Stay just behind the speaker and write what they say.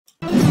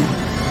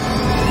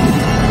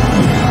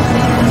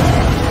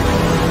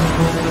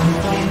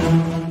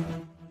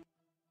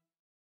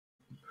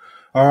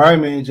All right,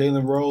 man.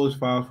 Jalen Rose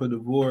filed for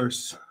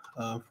divorce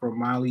from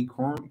Miley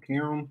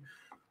Qerim,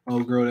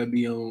 old girl that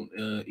be on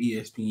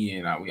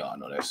ESPN. Now, we all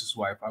know that's his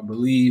wife, I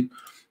believe.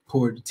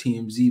 According to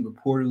TMZ,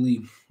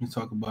 reportedly, we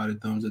talk about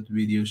it. Thumbs up the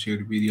video, share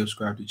the video,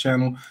 subscribe to the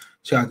channel.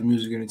 Shout out to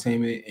music,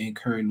 entertainment, and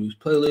current news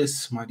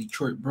playlists. My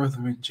Detroit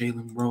brethren,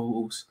 Jalen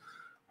Rose.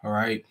 All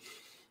right.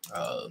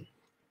 Uh,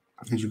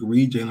 as you can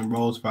read, Jalen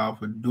Rose filed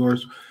for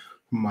divorce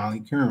from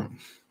Molly Qerim.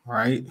 All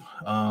right.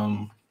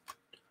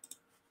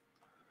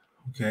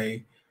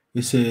 Okay.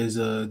 It says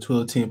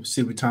 12:10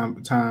 Pacific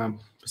time.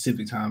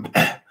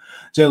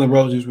 Jalen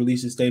Rose just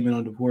released a statement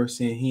on divorce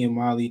saying he and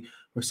Molly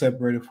were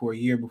separated for a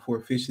year before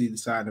officially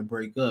deciding to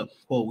break up.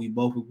 Quote, we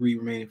both agree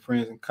remaining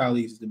friends and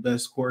colleagues is the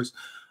best course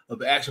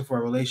of action for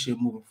our relationship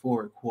moving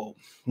forward. Quote,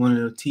 one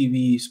of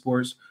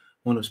sports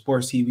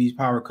TV's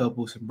power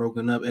couples had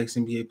broken up.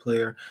 Ex-NBA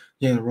player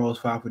Jalen Rose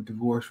filed for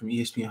divorce from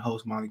ESPN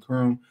host Molly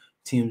Qerim.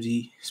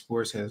 TMZ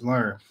Sports has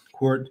learned.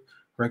 Court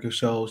record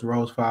shows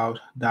Rose filed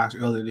docs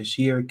earlier this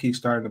year,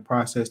 kickstarting the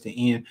process to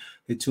end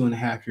the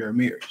 2.5-year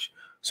marriage.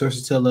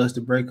 Sources tell us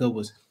the breakup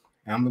was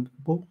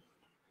amicable.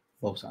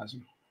 Both sides.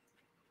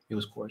 It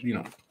was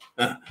cordial,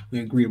 we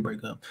agreed to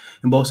break up.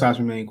 And both sides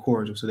remain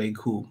cordial, so they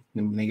cool.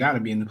 And they got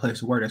to be in the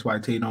place of work. That's why I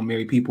tell you don't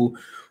marry people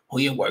who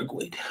you work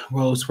with.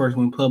 Rose first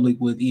went public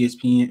with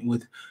ESPN,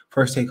 with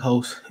First Take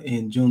host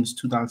in June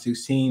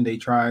 2016. They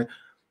tied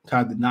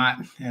the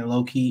knot at a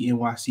low-key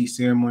NYC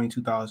ceremony in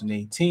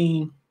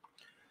 2018.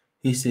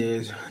 He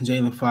says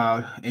Jalen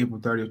filed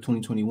April 30th,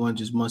 2021,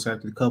 just months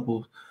after the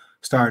couple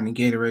started a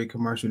Gatorade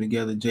commercial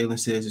together. Jalen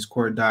says his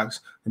court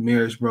docs, the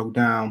marriage broke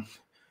down,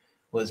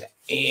 was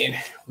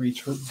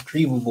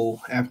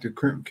irretrievable after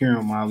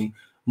Qerim Molly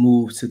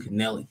moved to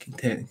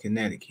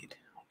Connecticut.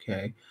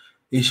 Okay.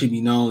 It should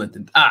be known that the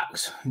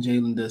docs,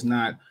 Jalen does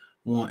not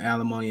want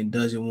alimony and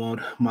doesn't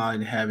want Molly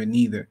to have it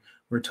neither.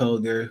 We're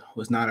told there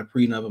was not a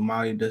prenup, but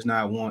Molly does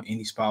not want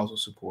any spousal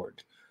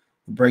support.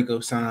 The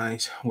breakup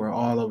signs were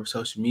all over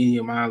social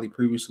media. Miley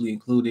previously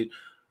included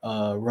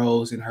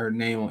Rose and her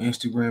name on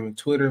Instagram and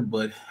Twitter,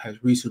 but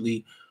has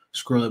recently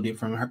scrubbed it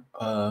from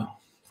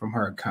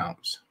her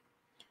accounts.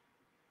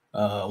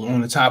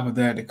 On the top of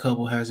that, the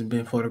couple hasn't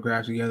been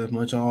photographed together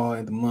much all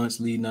in the months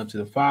leading up to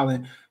the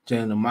filing.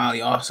 Jalen and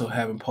Molly also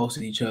haven't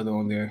posted each other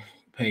on their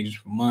pages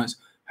for months.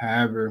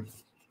 However,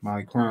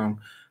 Molly Qerim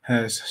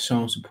has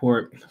shown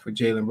support for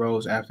Jalen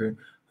Rose after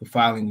the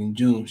filing in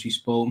June. She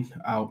spoke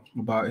out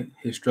about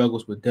his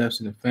struggles with deaths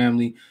in the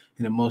family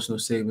in an emotional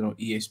segment on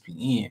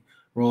ESPN.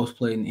 Rose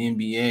played in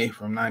the NBA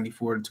from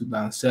 94 to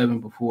 2007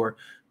 before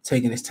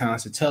taking his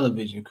talents to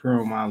television.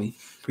 Qerim Molly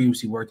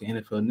previously worked at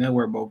NFL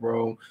Network.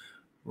 Both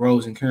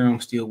Rose and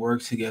Qerim still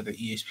work together at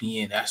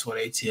ESPN. That's why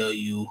they tell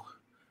you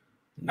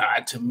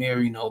not to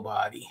marry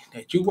nobody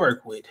that you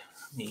work with.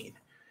 I mean,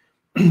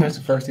 that's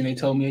the first thing they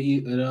told me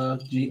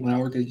when I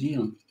worked at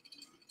GM.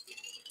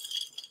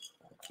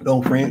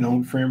 Don't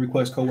friend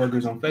request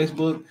coworkers on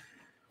Facebook.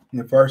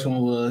 And the first one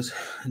was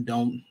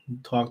don't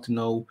talk to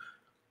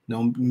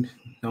don't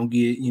don't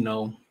get in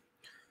a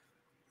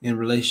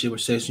relationship or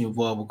sexually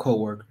involved with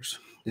coworkers.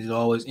 It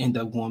always end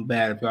up going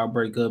bad. If y'all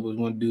break up, it was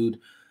one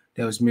dude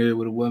that was married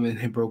with a woman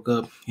and broke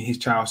up, and his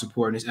child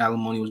support and his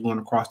alimony was going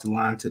across the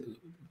line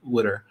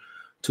with her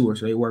to her.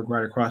 So they worked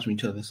right across from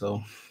each other.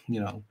 So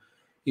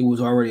it was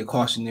already a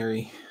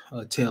cautionary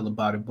tale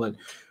about it. But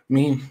I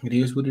mean, it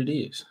is what it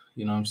is.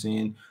 You know what I'm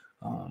saying?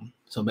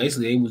 So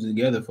basically, they was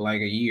together for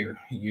like a year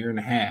and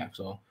a half.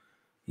 So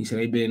he said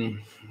they've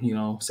been,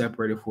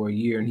 separated for a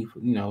year, and he,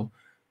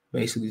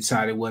 basically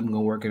decided it wasn't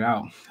gonna work it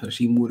out. So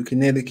she moved to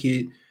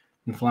Connecticut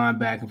and flying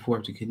back and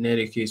forth to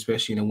Connecticut,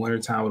 especially in the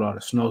wintertime with all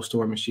the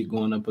snowstorm and shit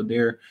going up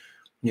there.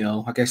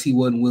 I guess he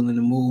wasn't willing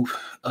to move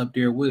up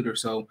there with her.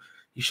 So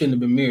you shouldn't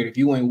have been married if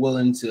you ain't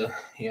willing to,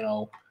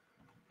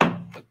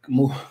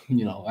 move.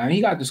 And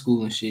he got to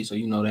school and shit, so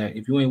you know that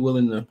if you ain't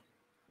willing to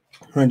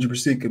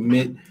 100%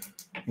 commit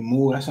and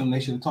move, that's something they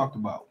should have talked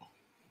about.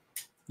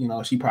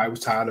 She probably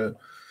was tired of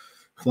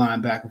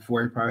flying back and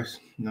forth. Probably,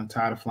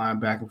 tired of flying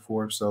back and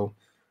forth. So,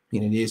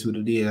 it is what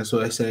it is. That's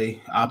what I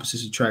say.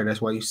 Opposites attract. That's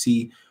why you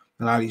see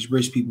a lot of these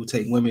rich people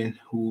take women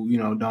who,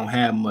 don't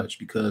have much,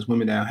 because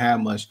women that don't have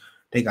much,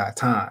 they got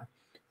time.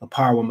 A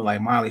power woman like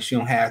Molly, she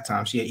don't have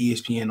time. She at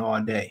ESPN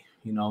all day.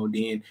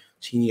 Then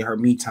she need her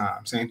me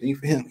time. Same thing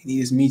for him. He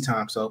needs me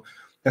time. So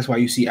that's why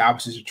you see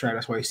opposites attract.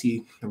 That's why you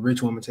see a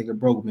rich woman take a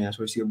broke man. That's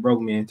why you see a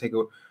broke man take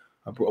a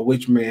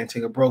rich man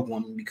take a broke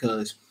woman,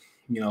 because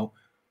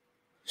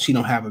she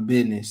don't have a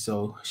business,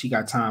 so she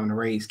got time to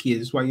raise kids.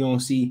 That's why you don't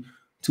see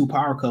two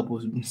power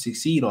couples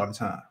succeed all the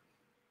time.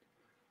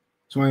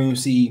 That's why you don't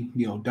see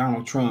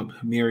Donald Trump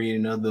marrying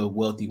another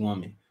wealthy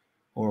woman,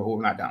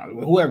 or not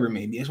Donald, whoever it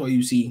may be. That's why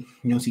you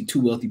don't see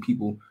two wealthy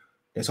people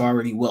that's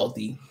already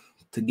wealthy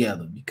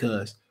together,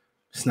 because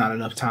it's not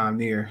enough time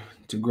there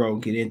to grow,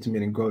 get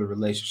intimate, and grow the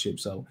relationship.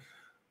 So,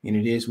 and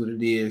it is what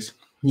it is.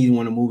 He didn't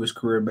want to move his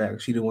career back.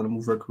 She didn't want to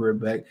move her career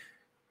back.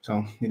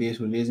 So it is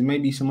what it is. It may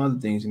be some other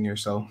things in there.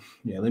 So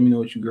yeah, let me know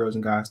what you girls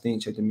and guys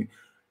think.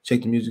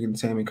 Check the music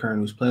entertainment current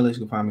news playlist. You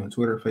can find me on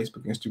Twitter,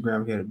 Facebook,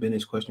 Instagram. If you had a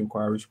business question,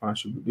 inquiry,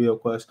 response, or video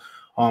request,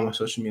 all my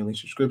social media link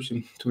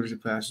subscription. Twitter's the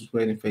fastest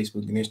way, then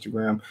Facebook and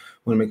Instagram.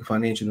 Want to make a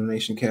financial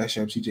donation? Cash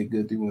App CJ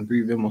Good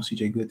 313, Venmo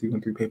CJ Good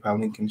 313, PayPal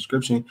link in the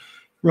description.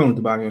 Run at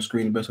the bottom of your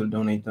screen. The best way to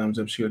donate: thumbs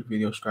up, share the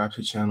video, subscribe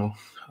to the channel.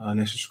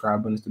 And that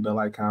subscribe button is the bell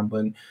icon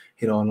button.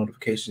 Hit all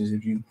notifications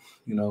if you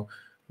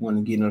want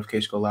to get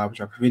notifications go live or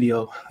drop a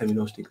video. Let me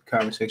know. Stick in the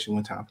comment section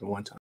one time for one time.